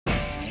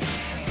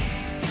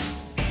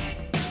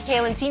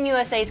Kaylyn, Team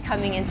USA is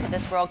coming into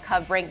this World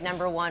Cup ranked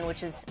 #1,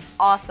 which is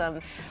awesome.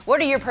 What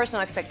are your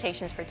personal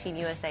expectations for Team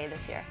USA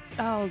this year?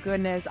 Oh,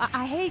 goodness.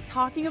 I hate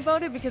talking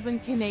about it because I'm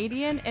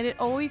Canadian, and it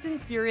always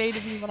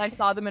infuriated me when I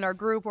saw them in our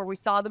group or we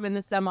saw them in the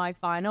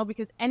semifinal,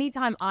 because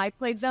anytime I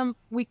played them,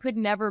 we could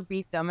never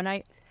beat them. And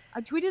I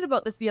tweeted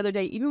about this the other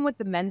day, even with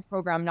the men's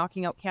program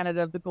knocking out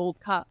Canada of the Gold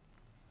Cup.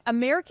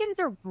 Americans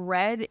are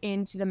bred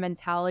into the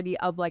mentality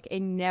of like a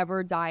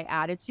never die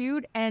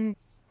attitude. And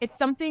it's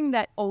something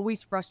that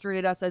always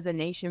frustrated us as a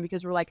nation,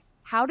 because we're like,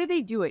 how do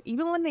they do it?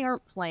 Even when they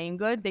aren't playing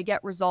good, they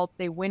get results,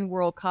 they win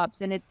World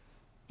Cups. And it's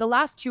the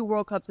last 2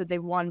 World Cups that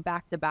they've won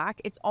back to back.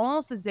 It's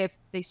almost as if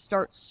they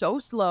start so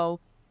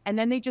slow and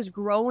then they just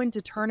grow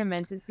into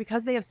tournaments. It's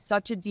because they have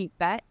such a deep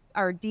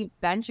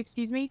bench,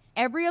 excuse me.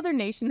 Every other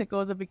nation that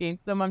goes up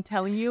against them, I'm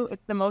telling you,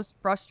 it's the most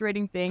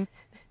frustrating thing.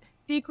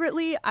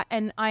 Secretly,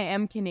 and I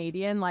am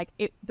Canadian, like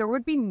there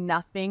would be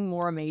nothing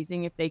more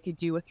amazing if they could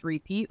do a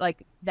three-peat.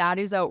 Like, that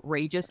is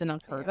outrageous and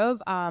unheard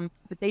of.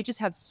 But they just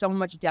have so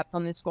much depth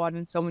on this squad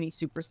and so many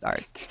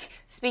superstars.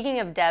 Speaking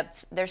of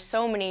depth, there's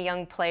so many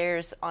young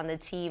players on the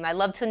team. I'd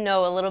love to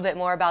know a little bit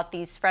more about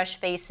these fresh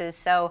faces.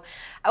 So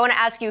I want to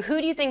ask you, who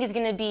do you think is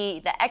going to be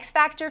the X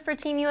factor for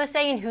Team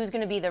USA, and who's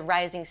going to be the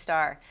rising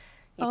star,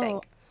 you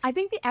think? I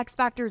think the X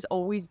factor has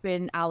always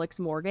been Alex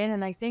Morgan,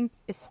 and I think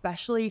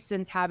especially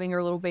since having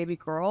her little baby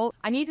girl,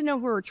 I need to know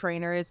who her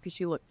trainer is, because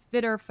she looks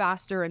fitter,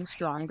 faster, and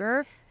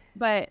stronger.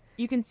 But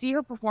you can see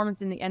her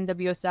performance in the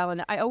NWSL,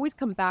 and I always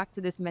come back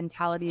to this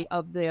mentality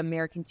of the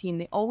American team.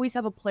 They always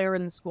have a player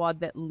in the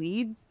squad that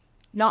leads,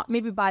 not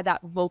maybe by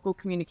that vocal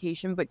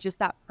communication, but just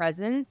that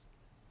presence.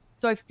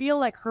 So I feel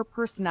like her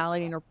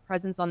personality and her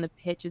presence on the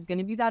pitch is going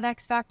to be that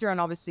X factor, and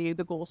obviously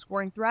the goal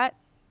scoring threat.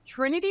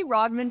 Trinity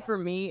Rodman, for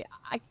me,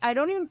 I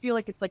don't even feel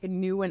like it's like a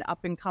new and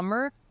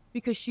up-and-comer,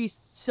 because she's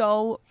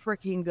so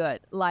freaking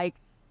good. Like,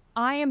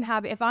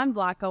 if I'm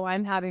Blacko,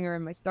 I'm having her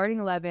in my starting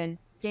 11,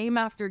 game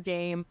after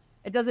game.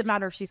 It doesn't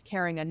matter if she's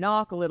carrying a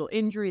knock, a little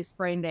injury, a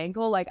sprained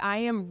ankle. Like, I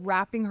am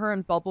wrapping her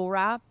in bubble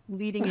wrap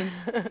leading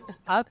into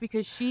up,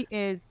 because she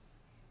is,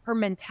 her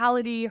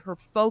mentality, her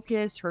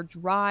focus, her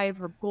drive,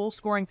 her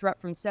goal-scoring threat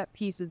from set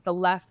pieces, the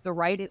left, the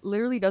right. It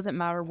literally doesn't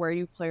matter where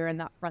you play her in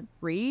that front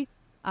three.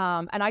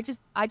 And I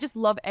just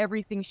love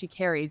everything she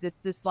carries. It's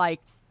this like,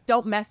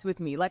 don't mess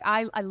with me. Like,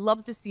 I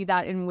love to see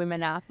that in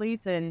women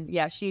athletes. And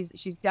yeah, she's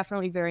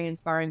definitely very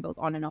inspiring, both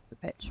on and off the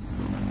pitch.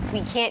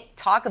 We can't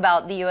talk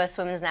about the U.S.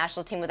 women's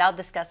national team without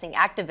discussing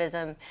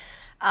activism.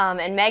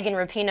 And Megan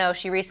Rapinoe,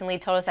 she recently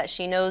told us that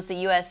she knows the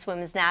U.S.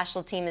 women's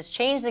national team has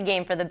changed the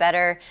game for the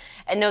better,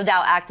 and no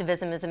doubt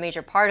activism is a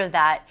major part of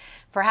that.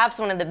 Perhaps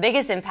one of the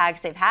biggest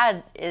impacts they've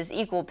had is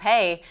equal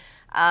pay.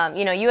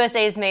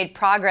 USA has made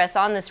progress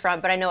on this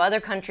front, but I know other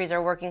countries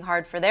are working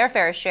hard for their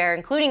fair share,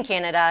 including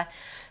Canada.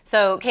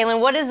 So, Kaylyn,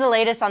 what is the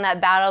latest on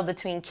that battle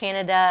between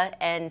Canada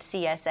and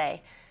CSA?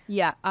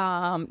 Yeah,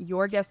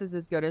 your guess is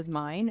as good as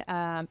mine.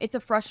 It's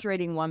a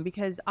frustrating one,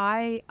 because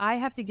I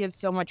have to give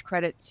so much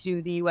credit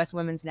to the U.S.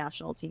 women's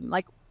national team.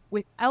 Like,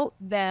 without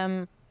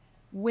them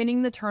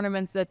winning the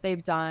tournaments that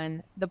they've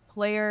done, the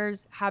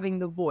players having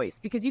the voice,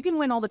 because you can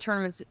win all the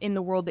tournaments in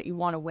the world that you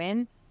want to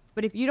win,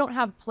 but if you don't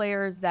have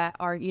players that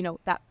are,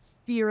 that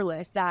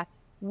fearless, that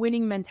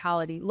winning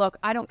mentality. Look,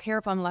 I don't care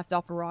if I'm left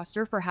off a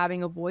roster for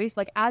having a voice.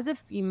 Like, as a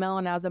female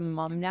and as a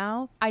mom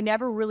now, I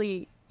never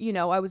really,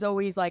 I was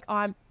always like, oh,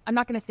 I'm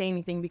not going to say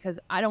anything because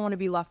I don't want to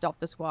be left off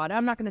the squad.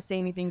 I'm not going to say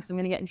anything because I'm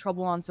going to get in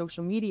trouble on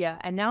social media.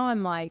 And now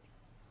I'm like,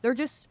 they're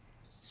just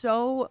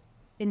so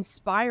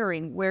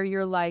inspiring, where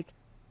you're like,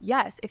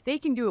 yes, if they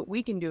can do it,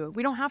 we can do it.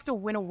 We don't have to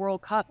win a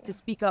World Cup to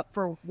speak up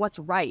for what's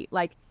right.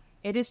 Like,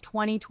 it is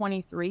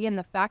 2023, and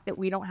the fact that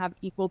we don't have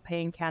equal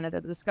pay in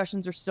Canada, the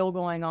discussions are still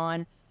going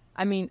on.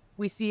 I mean,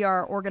 we see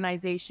our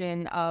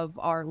organization of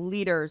our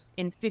leaders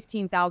in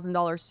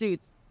 $15,000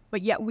 suits,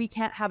 but yet we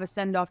can't have a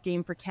send-off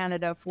game for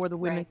Canada for the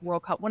Women's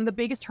World Cup, one of the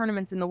biggest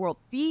tournaments in the world,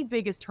 the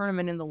biggest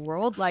tournament in the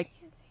world. Like,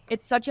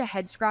 it's such a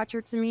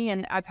head-scratcher to me,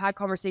 and I've had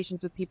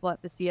conversations with people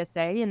at the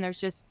CSA, and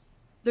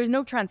there's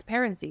no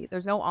transparency,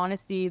 there's no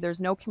honesty, there's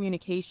no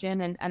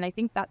communication, and I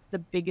think that's the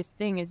biggest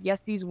thing is,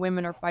 yes, these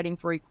women are fighting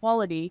for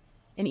equality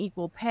and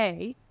equal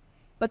pay,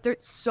 but they're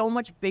so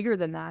much bigger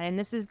than that. And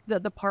this is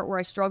the part where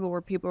I struggle, where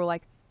people are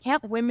like,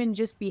 can't women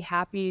just be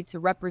happy to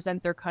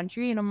represent their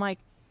country? And I'm like,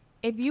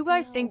 if you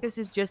guys think this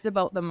is just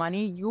about the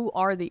money, you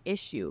are the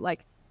issue.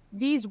 Like,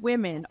 these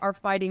women are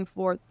fighting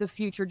for the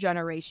future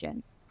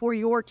generation, for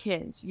your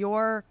kids,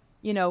 your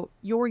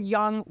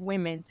young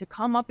women to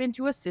come up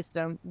into a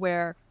system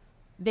where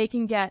they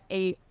can get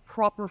a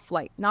proper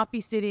flight, not be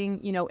sitting,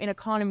 in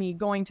economy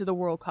going to the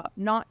World Cup,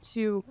 not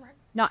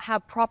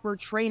have proper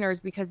trainers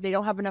because they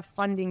don't have enough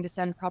funding to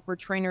send proper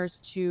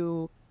trainers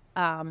to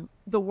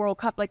the World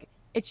Cup. Like,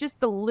 it's just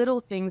the little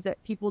things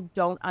that people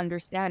don't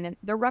understand, and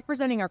they're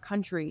representing our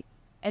country.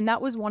 And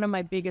that was one of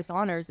my biggest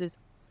honors, is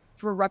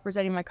for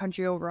representing my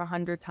country over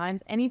 100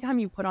 times. Anytime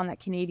you put on that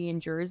Canadian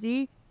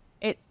jersey,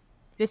 it's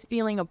this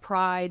feeling of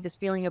pride, this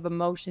feeling of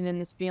emotion, and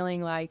this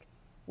feeling like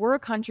we're a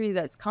country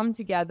that's come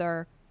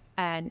together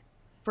and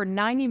for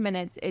 90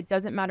 minutes, it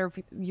doesn't matter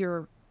if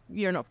you're,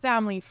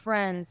 family,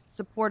 friends,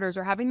 supporters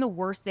are having the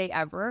worst day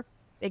ever.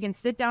 They can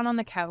sit down on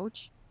the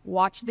couch,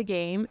 watch the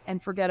game,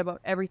 and forget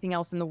about everything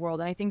else in the world.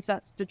 And I think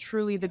that's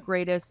truly the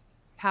greatest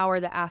power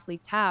that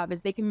athletes have,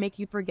 is they can make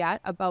you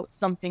forget about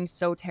something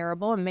so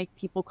terrible and make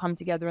people come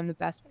together in the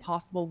best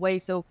possible way.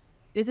 So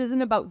this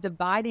isn't about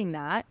dividing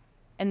that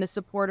and the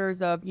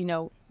supporters of,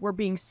 we're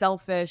being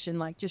selfish and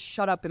like, just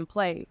shut up and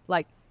play.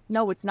 Like,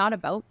 no, it's not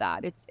about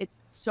that. It's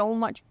so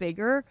much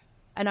bigger.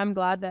 And I'm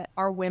glad that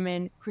our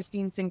women,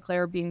 Christine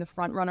Sinclair being the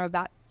front runner of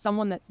that,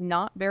 someone that's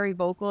not very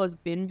vocal, has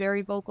been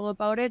very vocal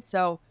about it.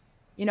 So,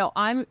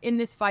 I'm in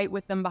this fight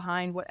with them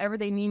behind whatever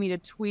they need me to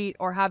tweet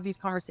or have these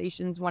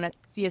conversations when it's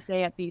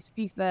CSA at these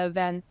FIFA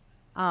events.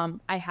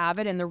 I have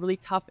it, and they're really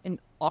tough and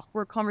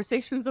awkward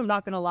conversations, I'm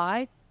not going to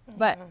lie.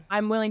 But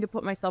I'm willing to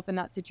put myself in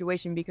that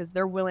situation because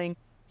they're willing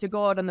to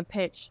go out on the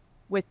pitch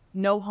with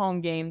no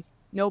home games,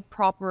 no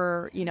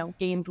proper,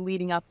 games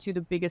leading up to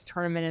the biggest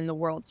tournament in the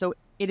world. So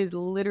it is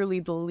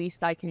literally the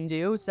least I can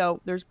do.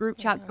 So there's group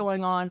chats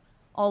going on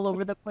all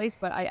over the place,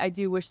 but I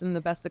do wish them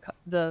the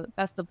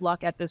best of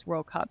luck at this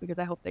World Cup, because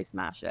I hope they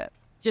smash it.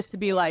 Just to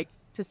be like,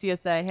 to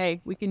CSA, hey,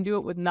 we can do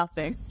it with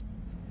nothing.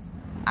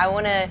 I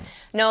want to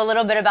know a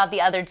little bit about the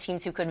other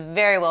teams who could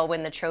very well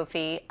win the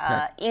trophy.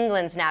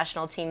 England's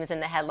national team is in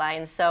the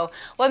headlines. So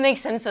what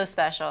makes them so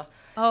special?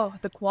 Oh,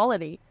 the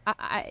quality.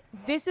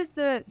 This is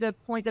the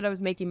point that I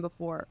was making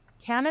before.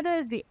 Canada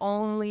is the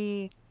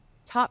only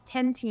top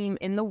 10 team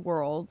in the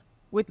world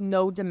with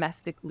no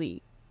domestic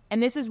league.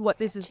 And this is what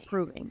this is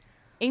proving.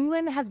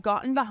 England has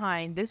gotten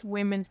behind this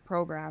women's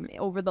program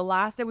over the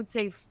last, I would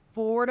say,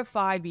 4 to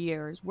 5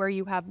 years, where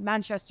you have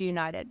Manchester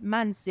United,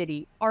 Man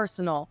City,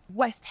 Arsenal,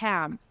 West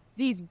Ham,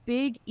 these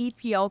big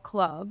EPL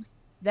clubs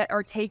that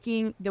are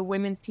taking the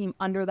women's team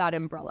under that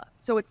umbrella.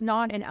 So it's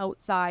not an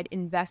outside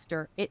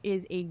investor. It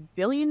is a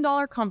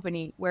billion-dollar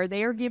company where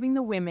they are giving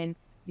the women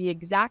the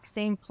exact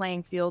same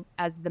playing field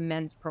as the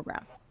men's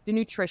program. The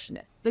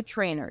nutritionists, the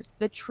trainers,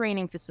 the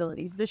training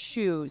facilities, the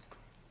shoes.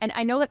 And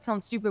I know that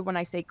sounds stupid when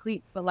I say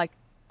cleats, but like,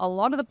 a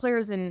lot of the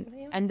players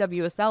in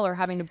NWSL are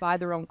having to buy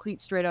their own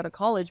cleats straight out of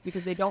college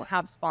because they don't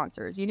have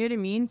sponsors. You know what I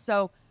mean?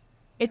 So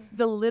it's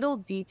the little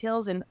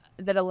details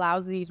that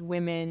allows these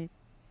women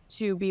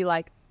to be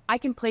like, I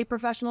can play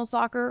professional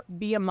soccer,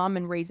 be a mom,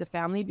 and raise a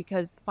family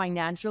because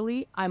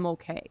financially I'm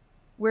okay.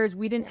 Whereas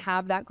we didn't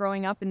have that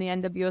growing up in the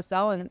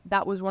NWSL. And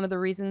that was one of the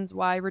reasons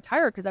why I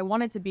retired, because I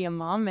wanted to be a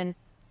mom. And,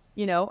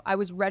 I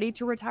was ready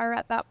to retire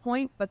at that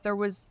point, but there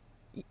was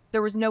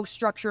no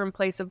structure in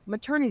place of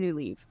maternity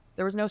leave.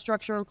 There was no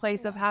structure in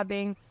place of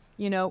having,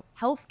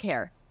 health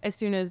care. As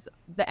soon as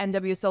the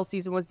NWSL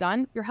season was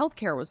done, your health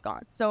care was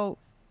gone. So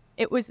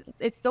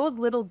it's those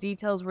little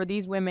details where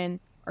these women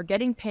are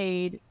getting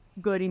paid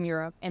good in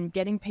Europe and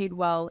getting paid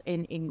well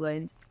in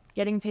England,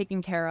 getting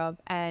taken care of,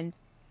 and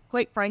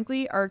quite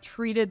frankly, are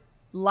treated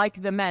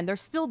like the men.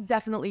 There's still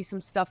definitely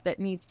some stuff that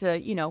needs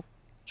to,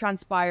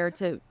 transpire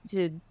to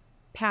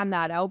pan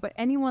that out. But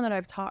anyone that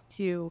I've talked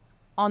to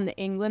on the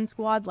England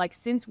squad, like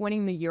since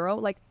winning the Euro,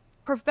 like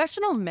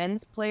professional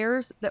men's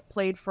players that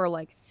played for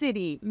like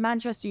City,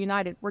 Manchester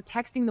United, were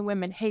texting the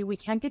women, hey, we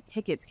can't get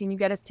tickets. Can you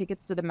get us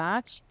tickets to the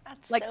match?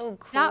 That's like, so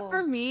cool. That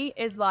for me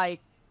is like,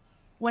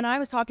 when I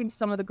was talking to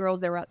some of the girls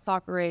that were at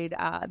Soccer Aid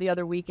the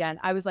other weekend,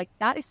 I was like,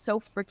 that is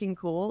so freaking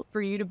cool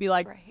for you to be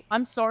like, right.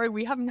 I'm sorry,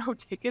 we have no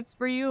tickets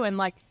for you. And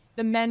like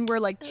the men were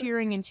like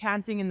cheering and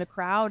chanting in the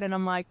crowd. And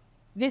I'm like,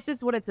 this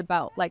is what it's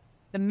about. Like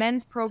the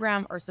men's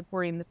program are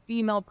supporting the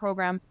female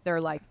program.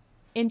 They're like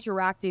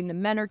interacting. The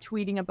men are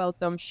tweeting about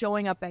them,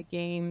 showing up at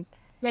games,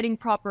 getting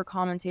proper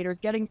commentators,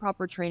 getting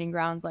proper training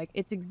grounds. Like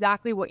it's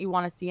exactly what you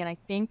want to see. And I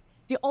think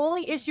the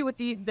only issue with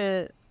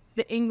the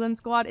England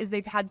squad is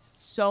they've had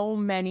so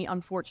many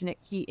unfortunate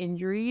key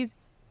injuries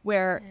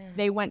where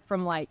they went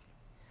from like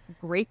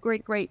great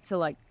to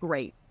like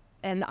great.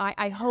 And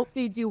I hope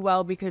they do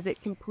well, because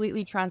it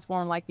completely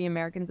transformed like the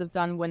Americans have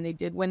done when they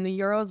did win the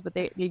Euros, but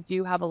they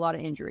do have a lot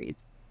of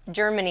injuries.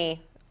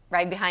 Germany,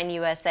 right behind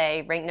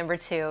USA, ranked number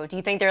 2. Do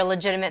you think they're a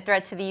legitimate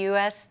threat to the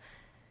U.S.?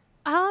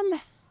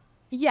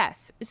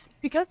 Yes,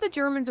 because the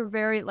Germans are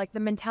very, like the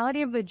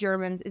mentality of the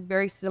Germans is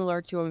very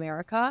similar to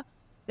America,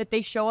 that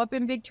they show up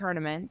in big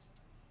tournaments.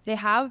 They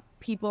have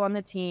people on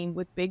the team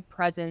with big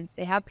presence.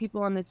 They have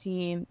people on the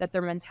team that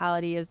their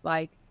mentality is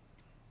like,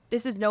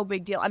 this is no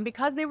big deal. And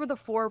because they were the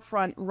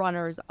forefront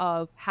runners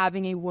of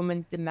having a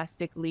women's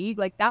domestic league,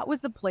 like that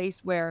was the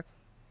place where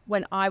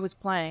when I was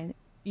playing,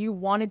 you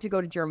wanted to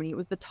go to Germany. It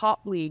was the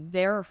top league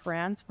there, or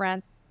France.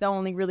 France, they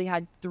only really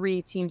had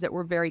 3 teams that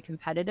were very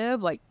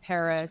competitive, like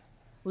Paris,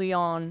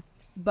 Lyon.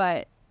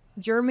 But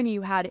Germany,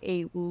 you had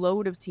a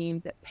load of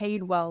teams that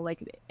paid well,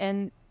 like,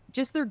 and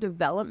just their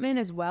development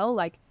as well.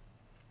 Like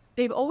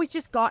they've always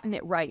just gotten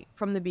it right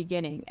from the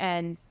beginning.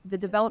 And the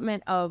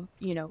development of,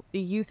 the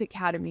youth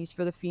academies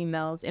for the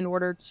females in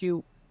order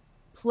to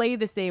play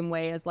the same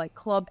way as like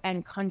club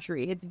and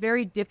country. It's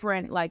very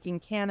different like in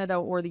Canada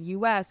or the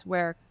US,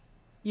 where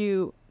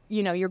your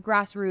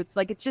grassroots,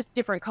 like it's just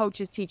different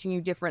coaches teaching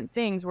you different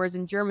things. Whereas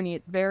in Germany,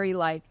 it's very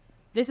like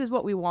this is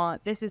what we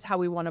want. This is how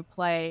we want to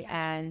play.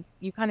 And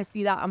you kind of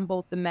see that on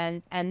both the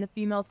men's and the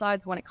female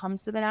sides when it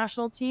comes to the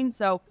national team.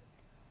 So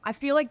I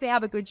feel like they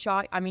have a good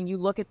shot. I mean, you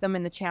look at them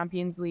in the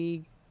Champions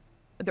League,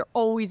 they're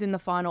always in the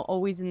final,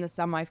 always in the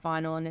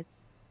semifinal. And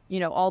it's, you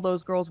know, all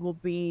those girls will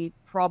be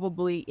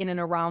probably in and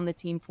around the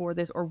team for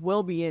this, or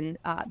will be in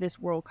this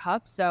World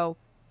Cup. So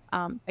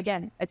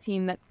again, a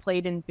team that's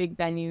played in big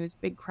venues,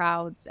 big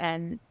crowds,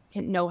 and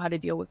can know how to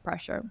deal with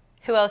pressure.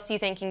 Who else do you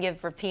think can give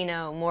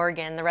Rapinoe,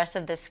 Morgan, the rest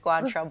of this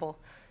squad trouble?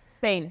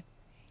 Spain.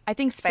 I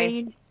think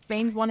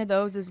Spain's one of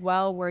those as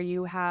well, where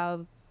you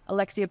have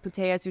Alexia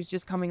Putellas, who's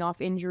just coming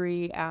off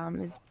injury,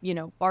 is, you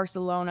know,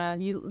 Barcelona.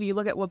 You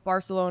look at what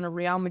Barcelona,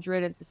 Real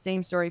Madrid, it's the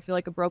same story. I feel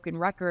like a broken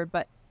record,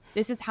 but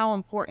this is how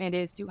important it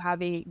is to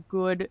have a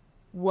good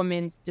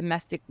women's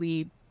domestic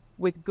league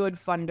with good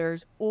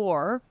funders,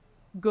 or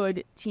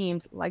good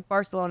teams like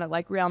Barcelona,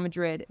 like Real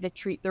Madrid, that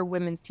treat their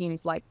women's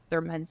teams like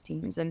their men's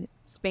teams. And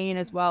Spain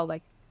as well,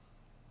 like,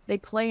 they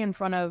play in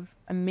front of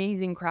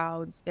amazing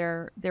crowds.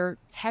 They're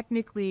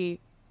technically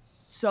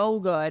so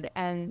good.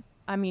 And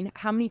I mean,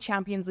 how many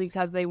Champions Leagues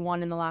have they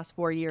won in the last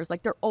 4 years?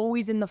 Like, they're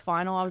always in the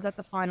final. I was at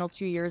the final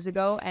 2 years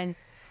ago and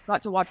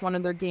got to watch one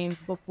of their games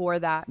before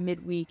that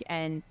midweek,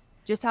 and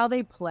just how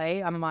they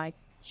play, I'm like,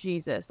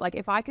 Jesus, like,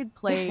 if I could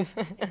play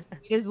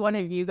as one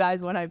of you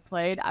guys when I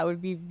played, I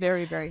would be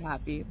very, very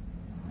happy.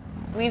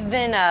 We've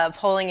been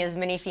polling as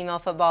many female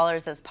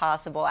footballers as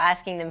possible,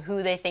 asking them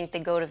who they think the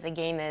GOAT of the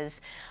game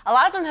is. A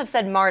lot of them have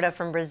said Marta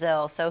from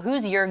Brazil. So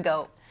who's your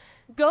GOAT?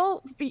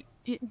 GOAT,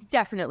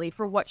 definitely,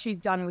 for what she's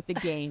done with the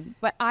game.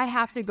 But I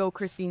have to go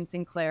Christine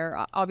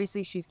Sinclair.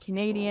 Obviously, she's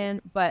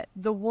Canadian, but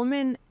the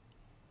woman,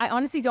 I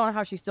honestly don't know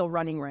how she's still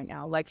running right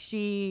now. Like,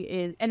 she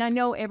is, and I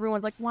know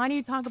everyone's like, why do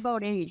you talk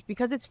about age?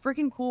 Because it's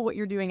freaking cool what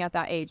you're doing at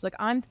that age. Like,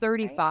 I'm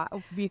 35,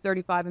 I'll be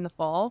 35 in the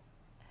fall.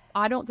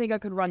 I don't think I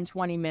could run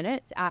 20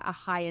 minutes at a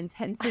high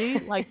intensity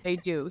like they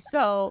do.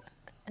 So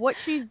what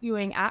she's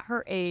doing at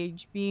her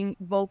age, being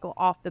vocal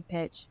off the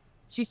pitch,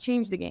 she's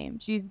changed the game.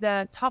 She's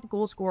the top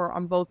goal scorer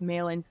on both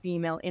male and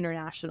female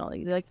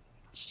internationally. Like,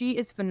 she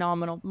is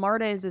phenomenal.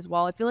 Marta is as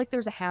well. I feel like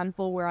there's a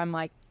handful where I'm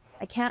like,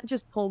 I can't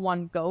just pull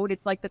one GOAT.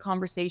 It's like the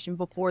conversation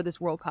before this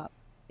World Cup.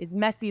 Is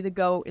Messi the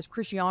GOAT? Is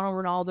Cristiano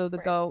Ronaldo the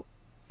GOAT?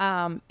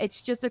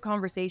 It's just a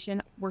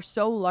conversation. We're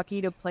so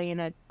lucky to play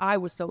I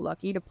was so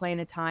lucky to play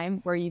in a time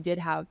where you did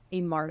have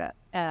a Marta,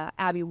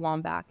 Abby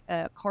Wambach,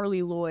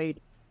 Carly Lloyd,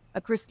 a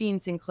Christine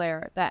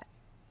Sinclair, that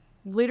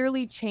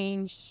literally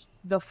changed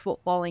the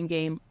footballing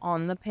game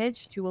on the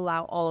pitch to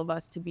allow all of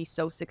us to be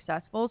so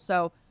successful.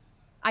 So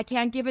I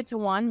can't give it to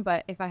one,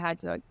 but if I had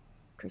to,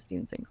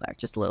 Christine Sinclair,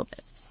 just a little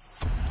bit.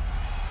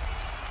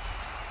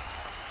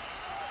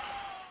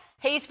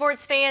 Hey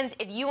sports fans,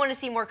 if you want to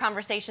see more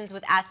conversations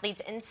with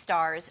athletes and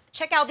stars,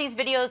 check out these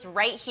videos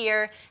right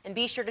here and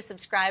be sure to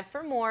subscribe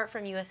for more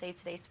from USA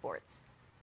Today Sports.